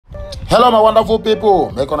Hello, my wonderful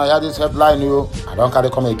people. Make una hear this headline, you. I don't carry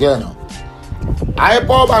come again.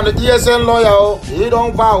 IPOBS and the DSN lawyer, he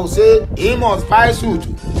don't vow say he must file suit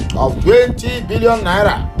of 20 billion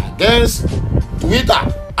naira against Twitter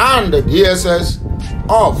and the DSS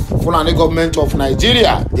of Fulani government of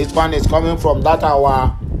Nigeria. This one is coming from that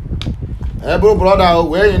our Hebrew brother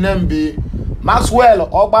where in name be Maxwell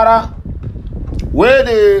Ogbara, where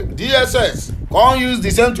the DSS can't use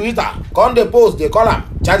the same Twitter, can't they post, they call him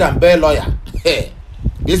charge and bail lawyer.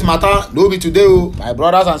 This matter no be today, my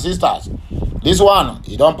brothers and sisters. This one,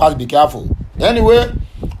 you don't pass, be careful. Anyway,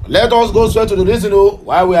 let us go straight to the reason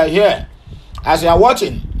why we are here. As you are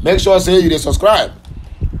watching, make sure say you subscribe.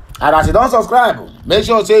 And as you don't subscribe, make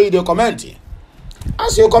sure say you comment.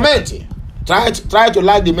 As you comment, try to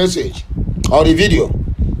like the message or the video.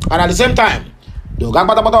 And at the same time, the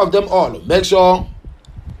of them all, make sure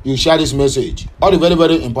you share this message. All very,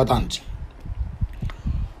 very important.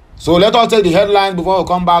 So let us take the headlines before we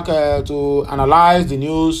come back to analyze the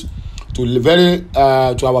news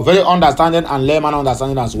to our very understanding and layman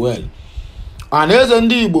understanding as well. And as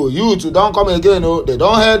Ndibo youth don't come again, they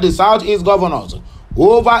don't help the Southeast governors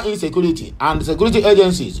over insecurity and the security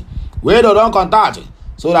agencies where they don't contact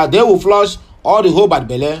so that they will flush all the hope at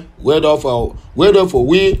Bele where for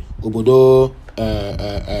we Obodo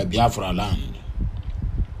Biafra land.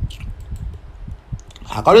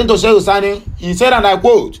 According to Sheikh Usani, he said, and I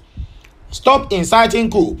quote, "Stop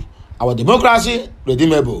inciting coup. Our democracy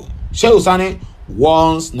redeemable." Sheikh Usani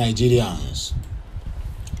warns Nigerians.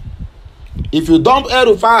 If you dump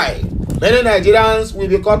El-Rufai, many Nigerians will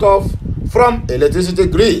be cut off from electricity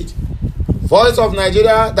grid. Voice of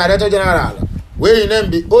Nigeria Director General, where he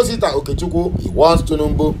named the Osita Okechukwu, he wants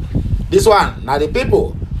Tinubu. This one, now the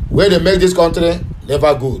people where they make this country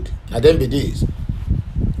never good. Now them be this.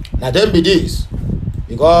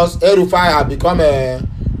 Because El-Rufai have become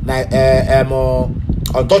more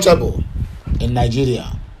untouchable in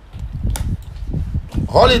Nigeria.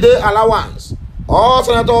 Holiday allowance. All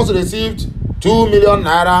senators received 2 million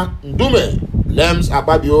naira. Ndume blames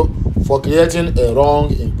Akpabio for creating a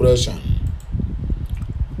wrong impression.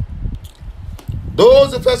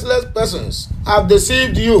 Those faceless persons have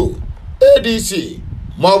deceived you. ADC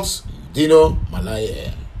mocks Dino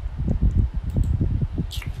Malaye.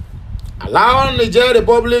 Allowing Niger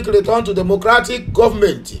Republic return to democratic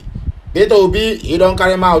government. Peter Obi, he don't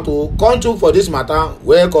carry him out to control for this matter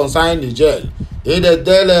where concern Niger. He the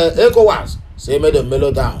tell ECOWAS, say make them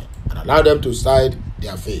mellow down and allow them to side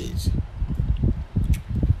their faith.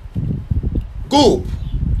 Coup.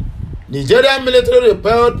 Nigerian military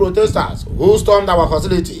repelled protesters who stormed our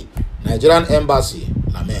facility. Nigerian embassy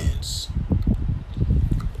laments.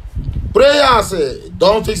 Prayers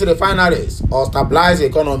don't fix refineries or stabilize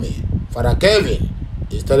economy. Father Kevin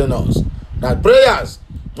is telling us that prayers,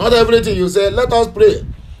 not everything you say, let us pray.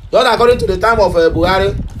 Just according to the time of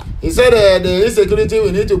Buhari, he said the insecurity,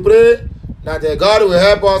 we need to pray that God will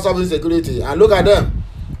help us solve insecurity. And look at them.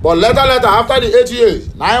 But later, after the 8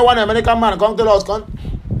 years, now one American man come tell us, come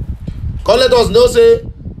let us know, say,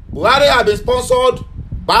 Buhari have been sponsored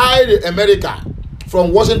by the America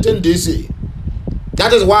from Washington, D.C.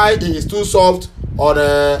 That is why he is too soft on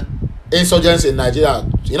insurgency in Nigeria.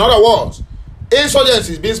 In other words,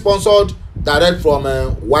 insurgency is being sponsored direct from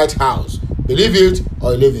White House. Believe it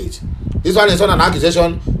or leave it. This one is not an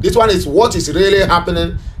accusation. This one is what is really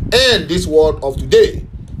happening in this world of today.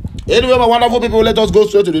 Anyway, my wonderful people, let us go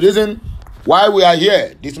straight to the reason why we are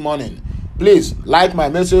here this morning. Please like my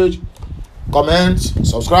message, comment,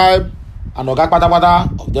 subscribe, and oga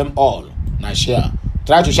patapata of them all. Now share.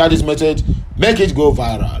 Try to share this message. Make it go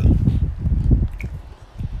viral.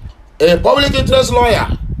 A public interest lawyer,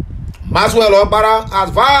 Maxwell Ogbara, has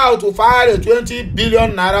vowed to file a 20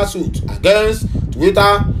 billion naira suit against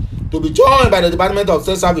Twitter to be joined by the Department of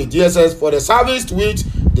State Service DSS for the service tweet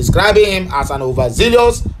describing him as an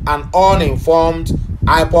overzealous and uninformed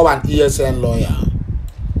IPOBS and ESN lawyer.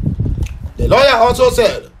 The lawyer also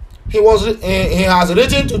said he has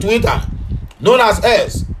written to Twitter, known as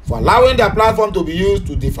X, for allowing their platform to be used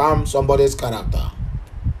to defame somebody's character.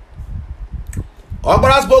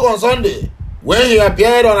 Ogbara spoke on Sunday when he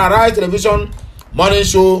appeared on Arise Television morning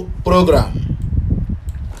show program.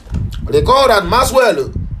 Recall that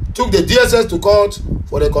Maxwell took the DSS to court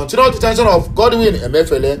for the continued detention of Godwin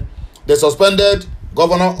Emefiele, the suspended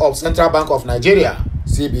governor of Central Bank of Nigeria,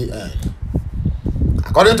 CBN.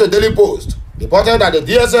 According to Daily Post, reported that the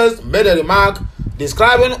DSS made a remark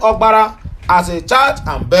describing Ogbara as a charge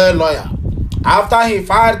and bail lawyer after he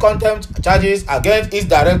filed contempt charges against its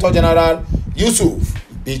Director General Yusuf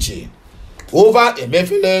Bichi over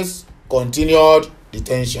Emefiele's continued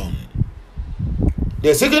detention.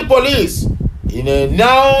 The secret police, in a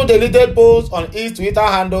now deleted post on its Twitter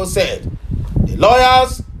handle, said the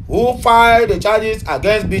lawyers who filed the charges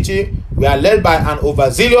against Bichi were led by an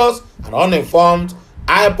overzealous and uninformed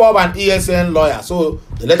IPOB and ESN lawyer. So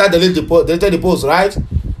they later deleted the post, right?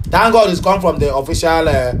 Thank God it's come from the official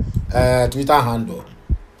Twitter handle.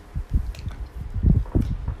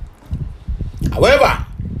 However,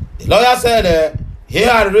 the lawyer said he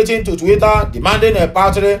had written to Twitter demanding a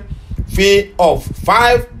paltry fee of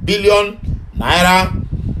 5 billion naira,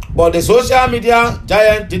 but the social media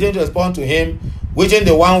giant didn't respond to him within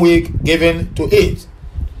the 1 week given to it.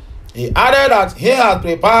 He added that he had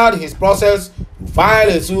prepared his process to file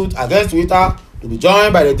a suit against Twitter to be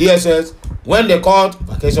joined by the DSS when the court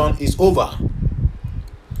vacation is over.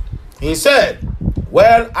 He said,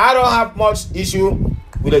 well, I don't have much issue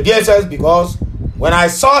with the DSS because when I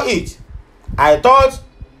saw it, I thought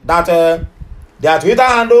that their Twitter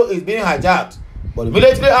handle is being hijacked. But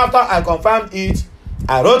immediately after I confirmed it,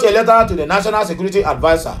 I wrote a letter to the National Security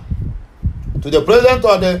Advisor, to the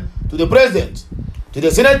President, to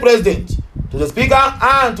the Senate President, to the Speaker,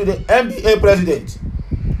 and to the NBA President.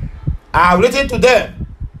 I have written to them,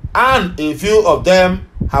 and a few of them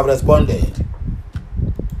have responded.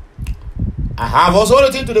 I have also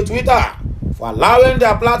written to the Twitter for allowing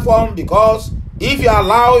their platform, because if you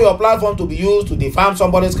allow your platform to be used to defame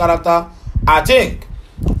somebody's character, I think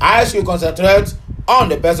I should concentrate on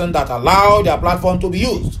the person that allowed their platform to be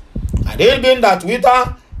used. And it being that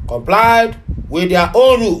Twitter complied with their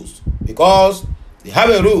own rules, because they have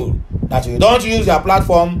a rule that you don't use their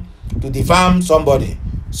platform to defame somebody.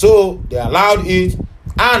 So they allowed it,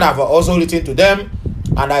 and I've also written to them,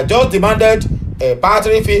 and I just demanded a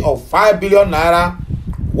paltry fee of 5 billion naira.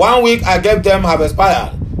 1 week I gave them have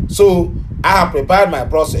expired. So I have prepared my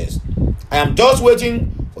process. I am just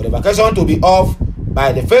waiting for the vacation to be off.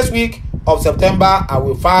 By the first week of September, I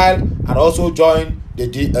will file and also join the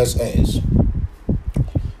DSS.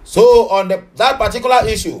 So on that particular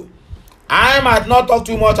issue, I might not talk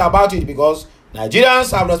too much about it because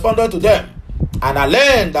Nigerians have responded to them, and I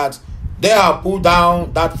learned that they have put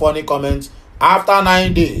down that funny comment after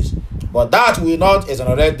 9 days. But that will not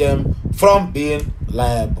exonerate them from being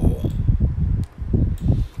liable.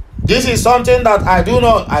 This is something that I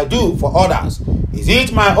do for others. Is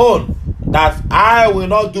it my own that I will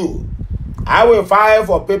not do? I will fight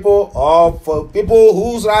for people, or for people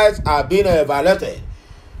whose rights are being violated.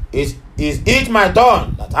 Is it my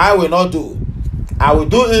turn that I will not do? I will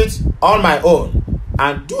do it on my own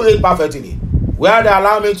and do it perfectly. Where they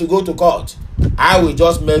allow me to go to court, I will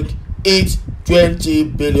just make it 20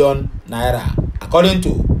 billion naira, according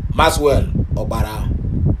to Maxwell Obara.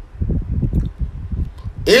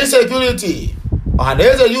 Insecurity.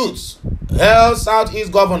 Ohaneze youths held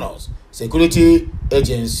Southeast governors, security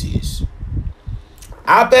agencies.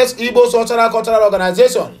 Apex Igbo Social Cultural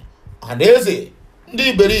Organization, Ohaneze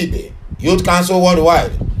Ndi Iberibe Youth Council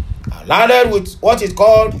Worldwide, allied with what is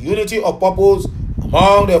called Unity of Purpose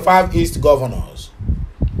among the 5 East governors.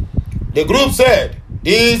 The group said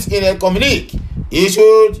this in a communique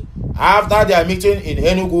issued after their meeting in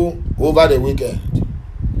Enugu over the weekend.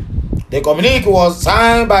 The communique was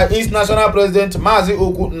signed by East National President Mazi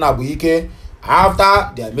Oku Nnabuike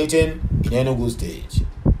after their meeting in Enugu State.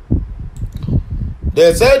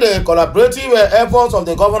 They said the collaborative efforts of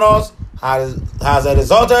the governors has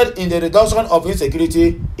resulted in the reduction of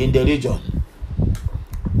insecurity in the region.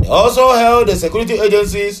 They also held the security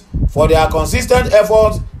agencies for their consistent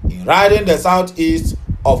efforts in ridding the southeast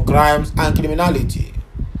of crimes and criminality.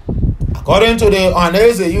 According to the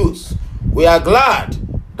Ohaneze youth, we are glad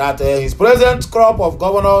that this present crop of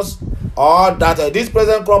governors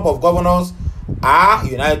are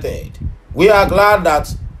united. We are glad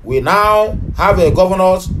that we now have a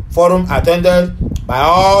governors forum attended by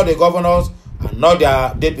all the governors and not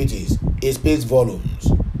their deputies. It speaks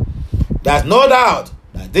volumes. There's no doubt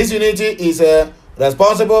that this unity is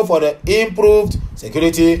responsible for the improved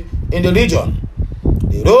security in the region.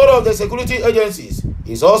 The role of the security agencies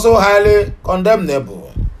is also highly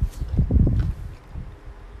condemnable.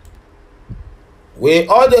 We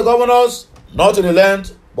urge the governors not to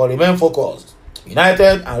relent but remain focused,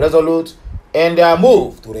 united and resolute in their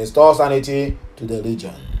move to restore sanity to the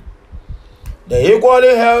region. They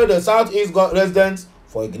equally held the Southeast residents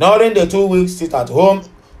for ignoring the 2-week sit-at-home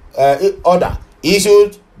order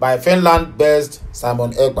issued by Finland-based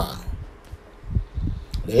Simon Ekpa.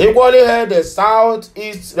 They equally held the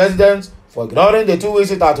Southeast residents for ignoring the 2-week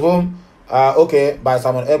sit-at-home by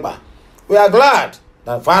Simon Ekpa. We are glad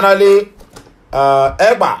that finally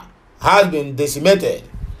Ekpa has been decimated.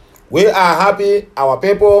 We are happy our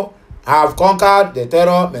people have conquered the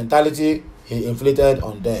terror mentality he inflicted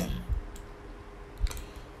on them.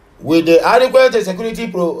 With the adequate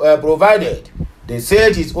security provided, the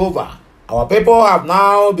siege is over. Our people have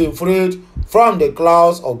now been freed from the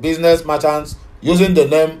claws of business merchants using the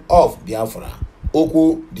name of Biafra,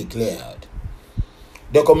 Oku declared.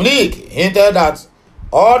 The communique hinted that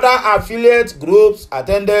other affiliate groups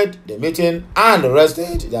attended the meeting and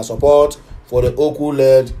rested their support for the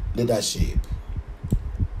Oku-led leadership.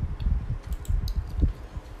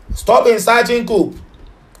 Stop inciting coup.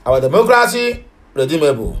 Our democracy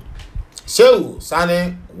redeemable. Shehu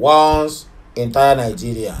Sani warns entire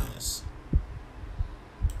Nigerians.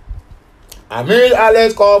 Amid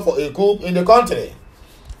alleged call for a coup in the country,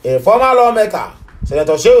 a former lawmaker,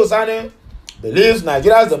 Senator Shehu Sani, believes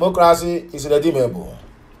Nigeria's democracy is redeemable.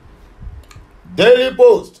 Daily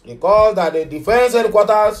Post recalls that the defense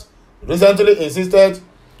headquarters recently insisted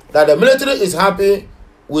that the military is happy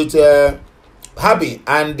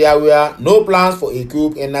and there were no plans for a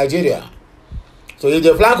coup in Nigeria. So if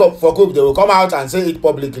they plan for coup, they will come out and say it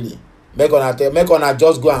publicly. Make una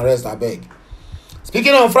just go and rest, abeg.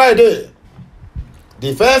 Speaking on Friday,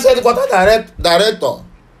 Defense Headquarters Director,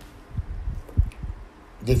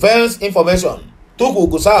 Defense Information, Tuku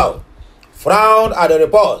Gusau, frowned at the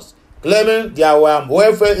reports, claiming there were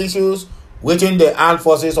welfare issues within the armed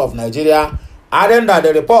forces of Nigeria, adding that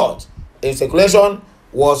the report in circulation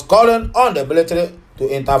was calling on the military to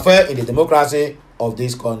interfere in the democracy of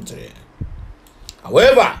this country.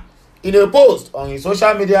 However, in a post on his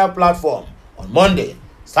social media platform on Monday,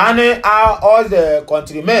 Sani urged the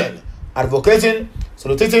countrymen advocating,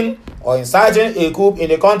 soliciting, or inciting a coup in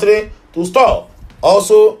the country to stop.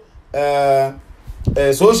 Also, a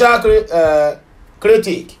social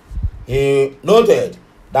critic, he noted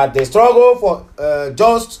that the struggle for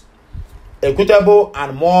just, equitable,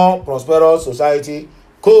 and more prosperous society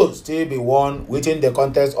could still be won within the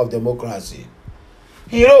context of democracy.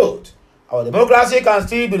 He wrote, "Our democracy can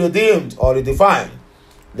still be redeemed or redefined.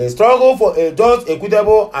 The struggle for a just,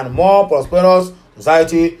 equitable, and more prosperous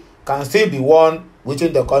society can still be won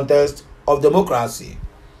within the context of democracy.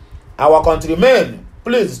 Our countrymen,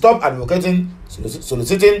 please stop advocating,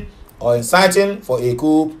 soliciting, or inciting for a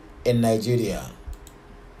coup in Nigeria."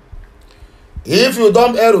 If you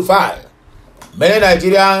dump El-Rufai, many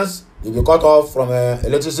Nigerians will be cut off from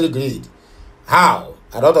electricity grid. How?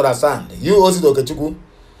 I don't understand. You also Okechukwu.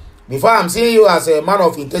 Before I'm seeing you as a man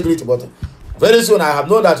of integrity, but very soon I have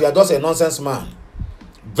known that you are just a nonsense man.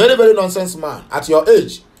 Very, very nonsense man. At your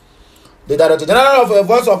age, the Director General of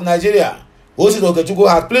Voice of Nigeria, Osito Okechukwu,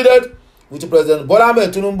 has pleaded with President Bola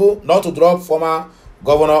Ahmed Tinubu not to drop former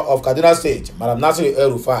Governor of Kaduna State, Madam Nasir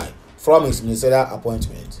El-Rufai, from his ministerial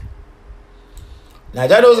appointment.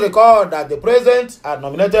 Nigerians recall that the president had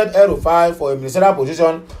nominated El-Rufai for a ministerial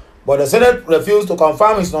position, but the Senate refused to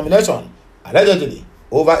confirm his nomination, allegedly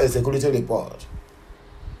over a security report.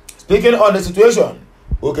 Speaking on the situation,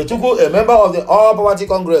 Okechukwu, a member of the All Poverty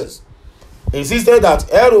Congress, insisted that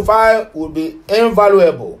El-Rufai would be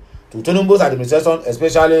invaluable to Tinubu's administration,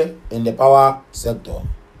 especially in the power sector.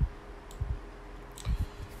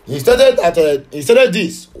 He stated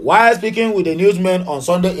this while speaking with the newsmen on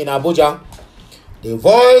Sunday in Abuja. The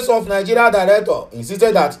Voice of Nigeria director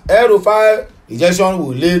insisted that El-Rufai rejection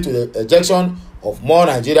will lead to the ejection of more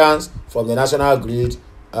Nigerians from the national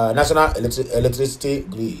electricity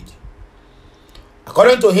grid.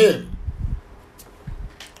 According to him,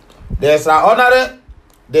 the extraordinary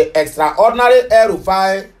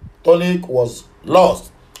El-Rufai tonic was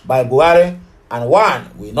lost by Buhari, and one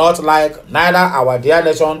will not like neither our dear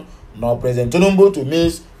nation nor President Tinubu to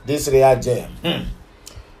miss this rare gem.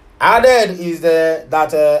 Added is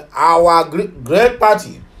that our great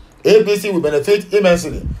party, APC, will benefit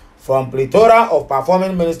immensely from plethora of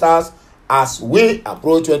performing ministers as we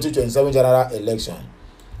approach 2027 general election.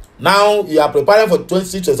 Now you are preparing for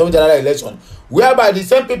 2027 general election, whereby the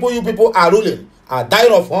same people you people are ruling are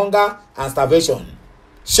dying of hunger and starvation.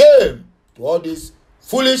 Shame to all these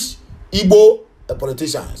foolish Igbo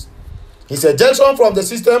politicians. His ejection from the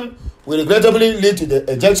system will regrettably lead to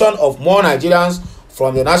the ejection of more Nigerians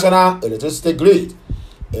from the national electricity grid.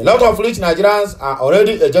 A lot of rich Nigerians are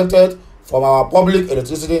already ejected from our public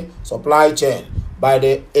electricity supply chain by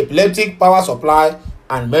the epileptic power supply,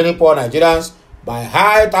 and many poor Nigerians by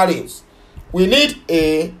high tariffs. We need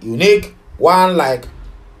a unique one like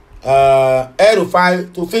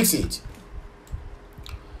El-Rufai to fix it.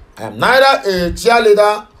 I am neither a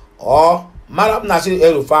cheerleader or Madam Nasir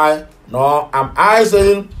El-Rufai, nor am I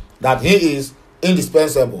saying that he is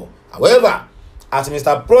indispensable. However, as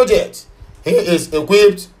Mr. Project, he is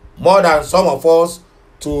equipped more than some of us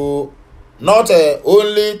to not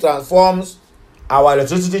only transform our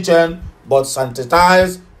electricity chain, but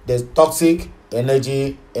sanitize the toxic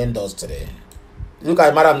energy industry. Look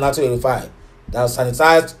at Madam Natural Refine. That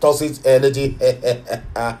sanitized toxic energy.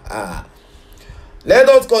 Let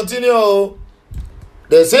us continue.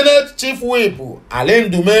 The Senate Chief Whip, Alain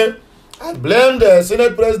Dume, has blamed the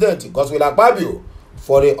Senate President, Godswill Akpabio,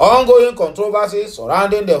 for the ongoing controversy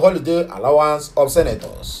surrounding the holiday allowance of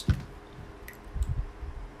senators.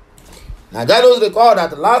 Nigerians recall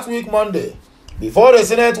that last week, Monday, before the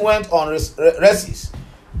Senate went on recess,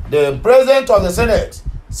 the President of the Senate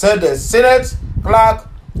said the Senate clerk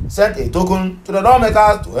sent a token to the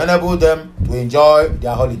lawmakers to enable them to enjoy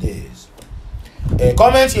their holidays. A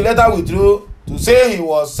comment he later withdrew to say he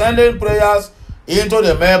was sending prayers into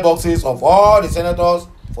the mailboxes of all the senators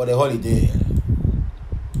for the holiday.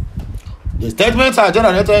 The statements are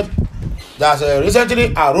generated that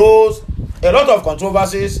recently arose a lot of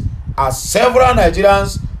controversies as several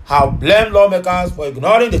Nigerians have blamed lawmakers for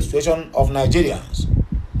ignoring the situation of Nigerians.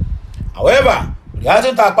 However,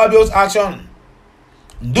 reacting to Akpabio's action,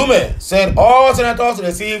 Dume said all senators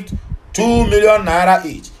received 2 million naira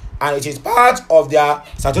each, and it is part of their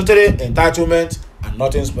statutory entitlement and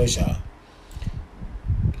nothing special.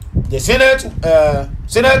 The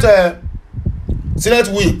Senate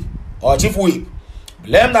Whip or Chief Whip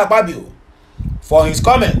blamed Akpabio for his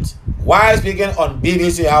comment while speaking on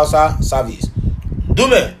BBC Hausa service.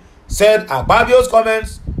 Dume said Akpabio's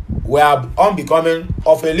comments were unbecoming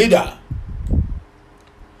of a leader.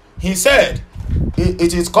 He said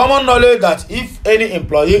it is common knowledge that if any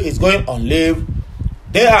employee is going on leave,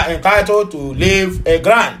 they are entitled to leave a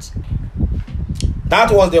grant.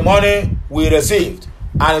 That was the money we received,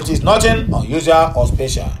 and it is nothing unusual or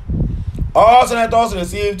special. All senators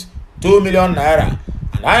received 2 million naira,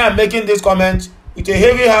 and I am making this comment with a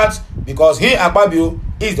heavy heart because he, Akpabio,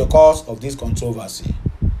 is the cause of this controversy.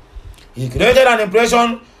 He created an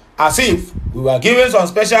impression as if we were given some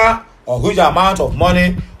special or huge amount of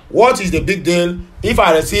money. What is the big deal if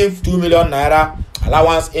I receive 2 million naira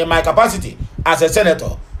allowance in my capacity as a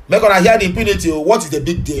senator? Make una hear the impunity. What is the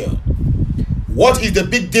big deal? What is the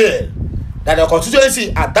big deal that the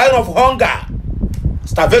constituency are dying of hunger,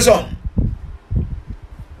 starvation?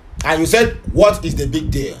 And you said, what is the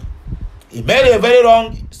big deal? He made a very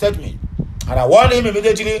wrong statement, and I warned him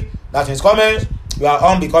immediately that his comments were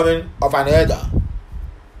unbecoming of an elder.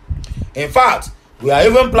 In fact, we are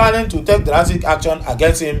even planning to take drastic action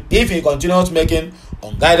against him if he continues making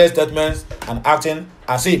unguided statements and acting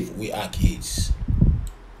as if we are kids.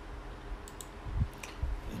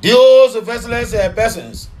 Those faceless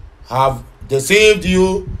persons have deceived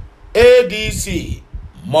you. ADC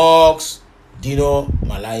mocks Dino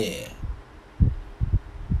Malaye.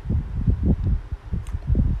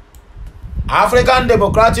 African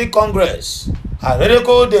Democratic Congress has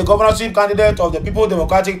ridiculed the governorship candidate of the People's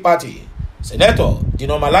Democratic Party, Senator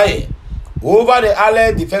Dino Malaye, over the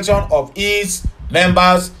alleged defection of his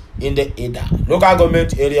members in the Eda local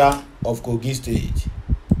government area of Kogi State.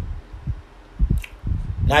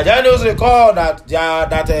 Nigerians recall that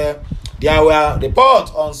there were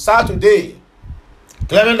reports on Saturday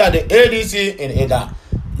claiming that the ADC in Eda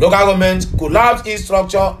local government collapsed its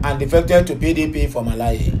structure and defected to PDP for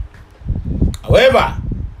Malaye. However,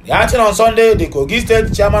 reacting on Sunday, the Kogi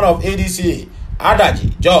State chairman of ADC,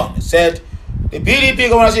 Adaji John, said the PDP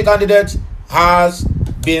governorship candidate has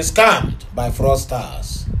been scammed by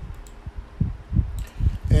fraudsters.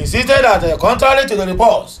 He insisted that, contrary to the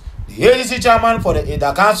reports, the ADC chairman for the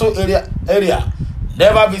Eda Council area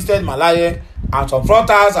never visited Malaye, and some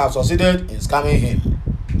fraudsters have succeeded in scamming him.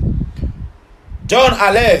 John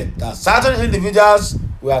alleged that certain individuals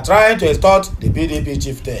were trying to extort the PDP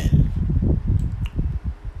chieftain.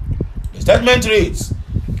 The statement reads,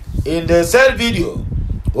 in the said video,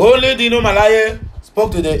 only Dino Malaye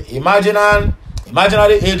spoke to the imaginary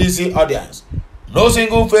ADC audience. No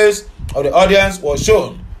single face of the audience was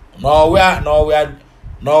shown, nor were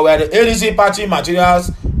the ADC party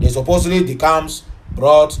materials they supposedly decams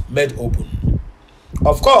brought made open.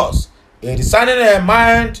 Of course, in discerning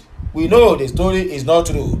mind, we know the story is not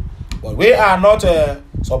true, but we are not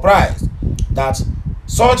surprised that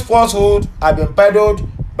such falsehood have been peddled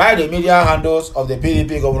by the media handles of the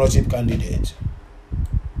PDP governorship candidate.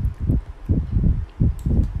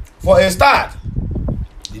 For a start,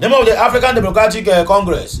 the name of the African Democratic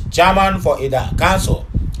Congress chairman for Eda Council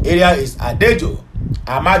area is Adejo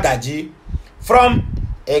Amadaji from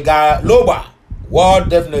Egaloba ward.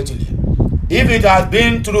 Definitely, if it has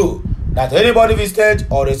been true that anybody visited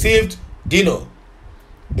or received Dino,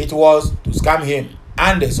 it was to scam him,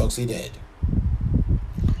 and they succeeded.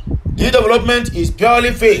 This development is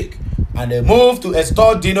purely fake, and the move to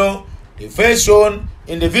extort Dino, the face shown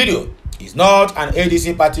in the video, is is not an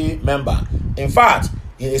ADC party member. In fact,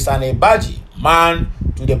 he is an Ibaji man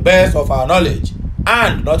to the best of our knowledge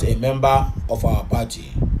and not a member of our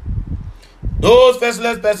party. Those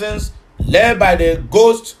faceless persons led by the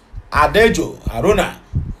ghost Adejo Haruna,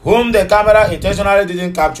 whom the camera intentionally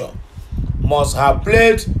didn't capture, must have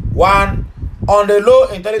played one on the low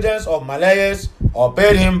intelligence of Malayas or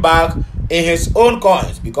paid him back in his own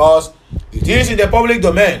coins, because it is in the public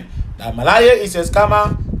domain that Malaya is a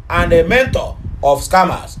scammer and a mentor of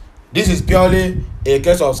scammers. This is purely a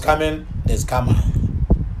case of scamming the scammer.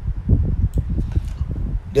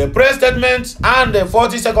 The press statement and the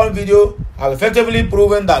 40-second video have effectively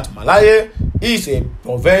proven that Malaya is a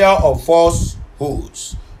purveyor of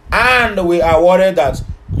falsehoods, and we are worried that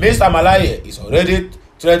Mr. Malaya is already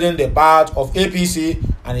treading the path of APC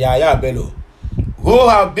and Yahya Bello, who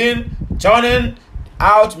have been churning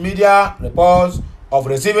out media reports of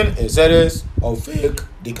receiving a series of fake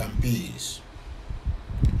decampees.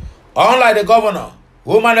 Unlike the governor,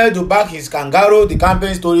 who managed to back his kangaroo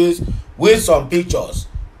decamping stories with some pictures,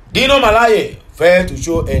 Dino Malaya failed to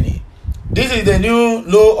show any. This is the new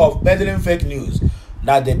law of peddling fake news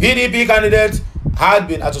that the PDP candidate had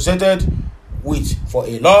been associated with for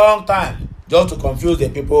a long time, just to confuse the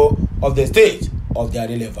people of the state of their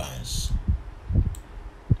relevance.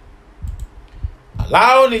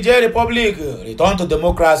 Allow Niger Republic return to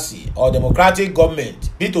democracy or democratic government,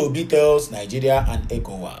 P2B tells Nigeria and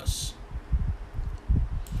ECOWAS.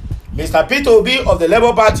 Mr. P2B of the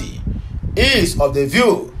Labour Party is of the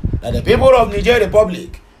view that the people of Niger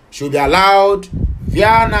Republic should be allowed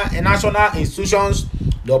via national institutions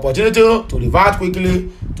the opportunity to revert quickly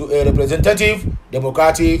to a representative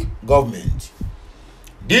democratic government.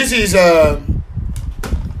 This is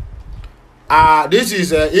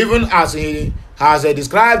even as he has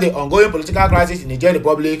described the ongoing political crisis in Niger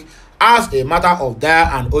Republic as a matter of dire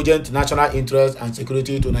and urgent national interest and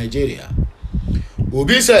security to Nigeria.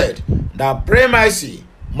 Obi said that primacy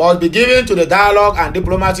must be given to the dialogue and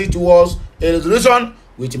diplomacy towards a resolution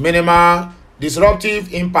with minimal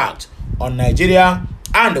disruptive impact on Nigeria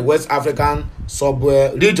and the West African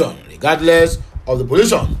sub-region, regardless of the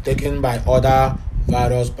position taken by other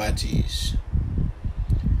various parties.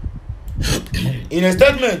 In a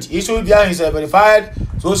statement issued via his verified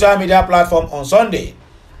social media platform on Sunday,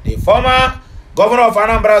 the former governor of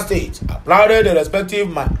Anambra State applauded the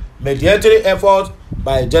respective mediatory efforts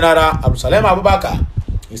by General Abdulsalam Abubakar,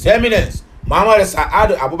 His Eminence Muhammad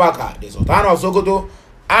Sa'ad Abubakar, the Sultan of Sokoto,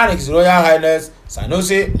 and His Royal Highness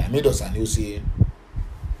Sanusi Lamido Sanusi.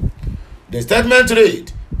 The statement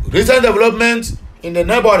read, recent developments in the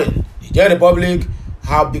neighboring Niger Republic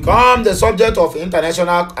have become the subject of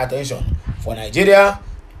international attention. For Nigeria,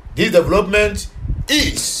 this development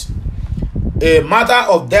is a matter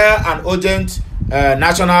of dire and urgent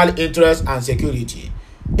national interest and security.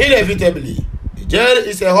 Inevitably, Niger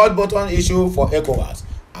is a hot-button issue for ECOWAS,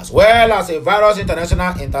 as well as a various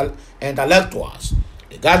international intellectuals,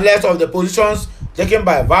 regardless of the positions taken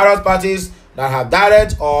by various parties that have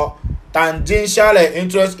direct or tangential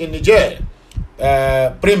interest in Niger.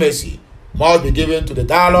 Primacy must be given to the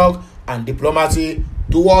dialogue and diplomacy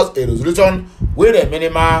towards a resolution with a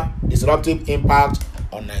minimal disruptive impact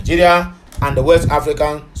on Nigeria and the West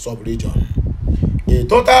African sub-region. A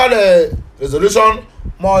total resolution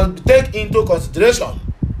must take into consideration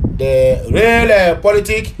the real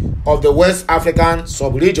politics of the West African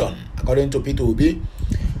sub-region, according to P2B.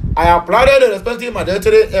 I applauded the respective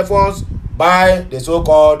mandatory efforts by the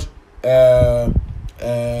so-called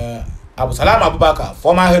Abdulsalam Abubakar,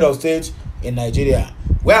 former head of state in Nigeria,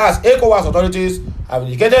 whereas ECOWAS authorities have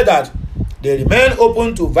indicated that they remain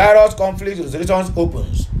open to various conflict resolutions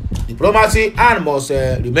opens. Diplomacy and must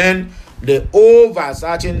remain the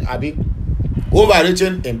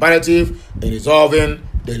overreaching imperative in resolving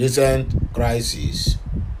the recent crisis.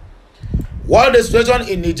 What the situation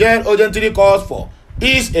in Niger urgently calls for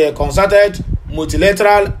is a concerted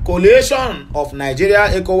multilateral coalition of Nigeria,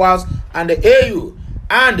 ECOWAS, and the AU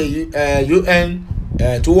and the UN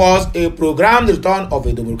towards a programmed return of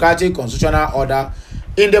a democratic constitutional order.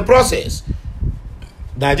 In the process,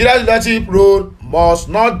 Nigeria's leadership role must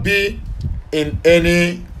not be in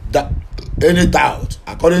any doubt,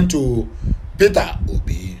 according to Peter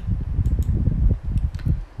Obi.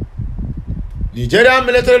 Nigerian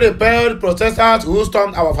military repelled protesters who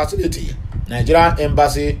stormed our facility. Nigerian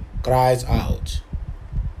embassy cries out.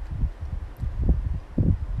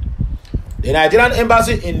 The Nigerian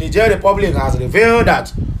embassy in Niger Republic has revealed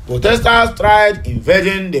that protesters tried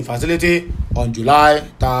invading the facility on July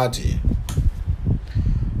 30.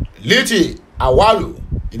 Liti Awalu,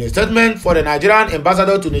 in a statement for the Nigerian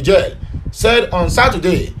ambassador to Niger, said on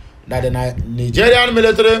Saturday that the Nigerian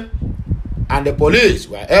military and the police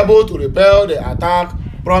were able to repel the attack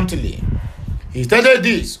promptly. He stated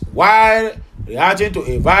this while reacting to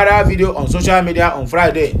a viral video on social media on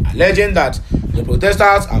Friday, alleging that the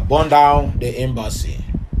protesters have burned down the embassy.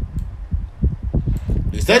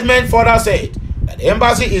 The statement further said that the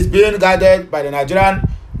embassy is being guarded by the Nigerian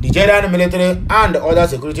military and other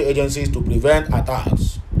security agencies to prevent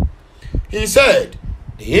attacks. He said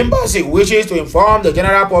the embassy wishes to inform the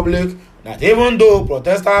general public that even though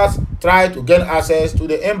protesters tried to gain access to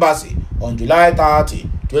the embassy on July 30,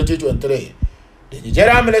 2023, the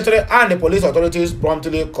Nigerian military and the police authorities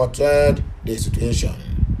promptly curtailed the situation.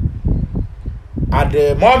 At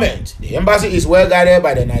the moment, the embassy is well guarded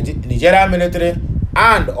by the Nigerian military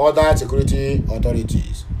and other security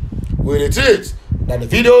authorities. We repeat that the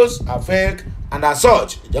videos are fake, and as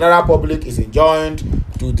such, the general public is enjoined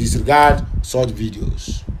to disregard such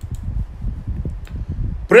videos.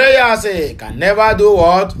 Prayers can never do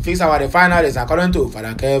what? Fix our refineries, according to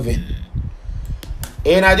Father Kevin.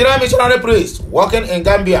 A Nigerian missionary priest working in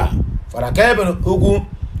Gambia, Father Kevin Ugu,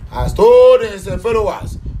 has told his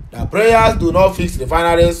followers that prayers do not fix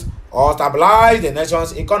refineries or stabilize the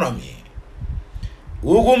nation's economy.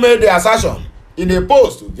 Ugu made the assertion in a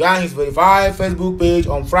post via his verified Facebook page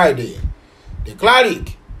on Friday. The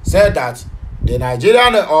cleric said that the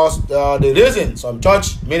the reason some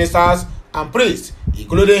church ministers and priests,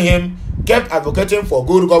 including him, kept advocating for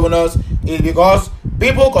good governance is because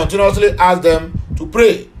people continuously ask them to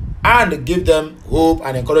pray and give them hope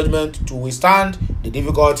and encouragement to withstand the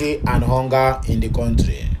difficulty and hunger in the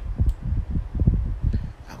country.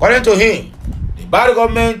 According to him, the bad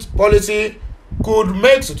government policy could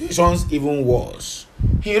make situations even worse.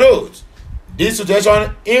 He wrote, "This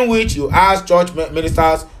situation in which you ask church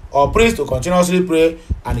ministers or priests to continuously pray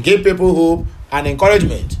and give people hope and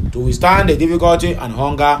encouragement to withstand the difficulty and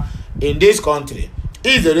hunger in this country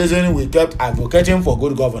is the reason we kept advocating for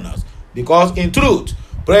good governance. Because in truth,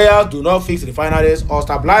 prayers do not fix refineries or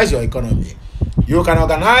stabilize your economy. You can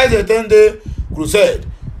organize a 10-day crusade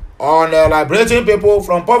on liberating people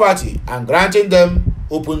from poverty and granting them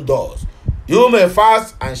open doors. You may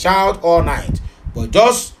fast and shout all night, but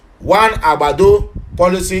just one Abado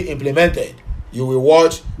policy implemented, you will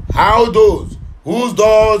watch how those whose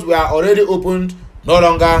doors were already opened no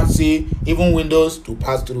longer see even windows to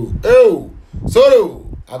pass through." Oh, sorrow,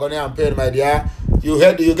 agony and pain, my dear. You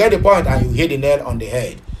get the point, and you hit the nail on the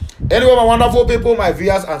head. Anyway, my wonderful people, my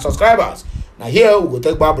viewers and subscribers, now here we will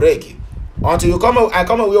take back break. Until I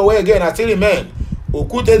come your way again, I still remain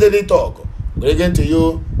Okute Daily Talk, bringing to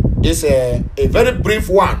you this a very brief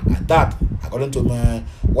one at that, according to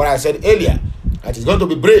what I said earlier. That is going to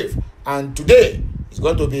be brief, and today it's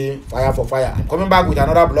going to be fire for fire. I'm coming back with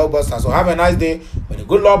another blockbuster. So have a nice day. May the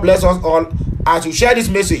good Lord bless us all. As you share this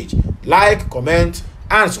message, like, comment,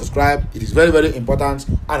 and subscribe. It is very, very important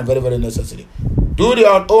and very, very necessary. Do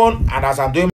your own, and as I'm doing